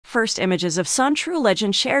First images of Son True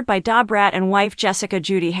Legend shared by Brat and Wife Jesseca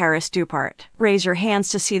Judy Harris Dupart. Raise your hands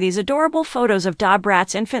to see these adorable photos of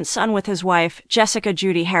Brat's infant son with his wife, Jesseca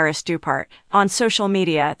Judy Harris Dupart. On social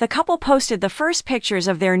media, the couple posted the first pictures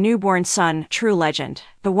of their newborn son, True Legend.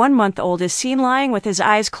 The 1-month-old is seen lying with his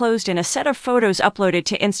eyes closed in a set of photos uploaded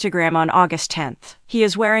to Instagram on August 10th. He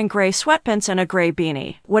is wearing gray sweatpants and a gray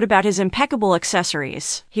beanie. What about his impeccable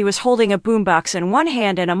accessories? He was holding a boombox in one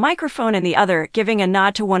hand and a microphone in the other, giving a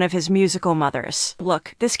nod to one of his musical mothers.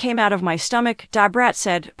 "Look, this came out of my stomach," Brat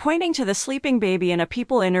said, pointing to the sleeping baby in a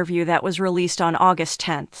People interview that was released on August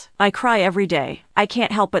 10th. "I cry every day. I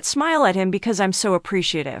can't help but smile at him because I'm so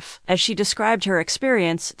appreciative." As she described her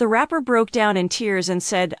experience, the rapper broke down in tears and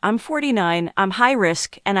said, "I'm 49, I'm high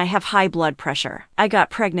risk, and I have high blood pressure. I got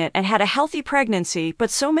pregnant and had a healthy pregnancy,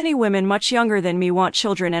 but so many women much younger than me want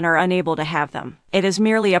children and are unable to have them. It is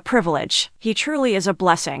merely a privilege. He truly is a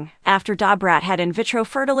blessing." After Brat had in vitro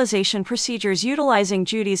fertilization procedures utilizing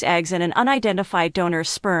Judy's eggs and an unidentified donor's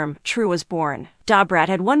sperm, True was born. Brat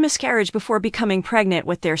had one miscarriage before becoming pregnant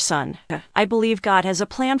with their son. "I believe God has a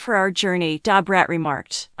plan for our journey," Brat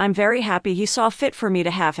remarked. "I'm very happy he saw fit for me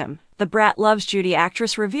to have him." The Brat Loves Judy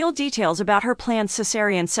actress revealed details about her planned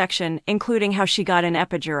cesarean section, including how she got an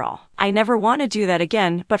epidural. "I never want to do that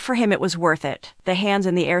again, but for him it was worth it." The Hands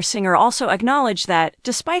in the Air singer also acknowledged that,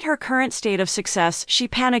 despite her current state of success, she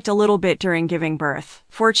panicked a little bit during giving birth.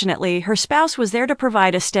 Fortunately, her spouse was there to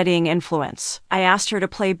provide a steadying influence. "I asked her to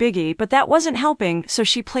play Biggie, but that wasn't helping, so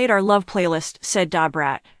she played our love playlist," said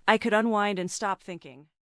Brat. "I could unwind and stop thinking."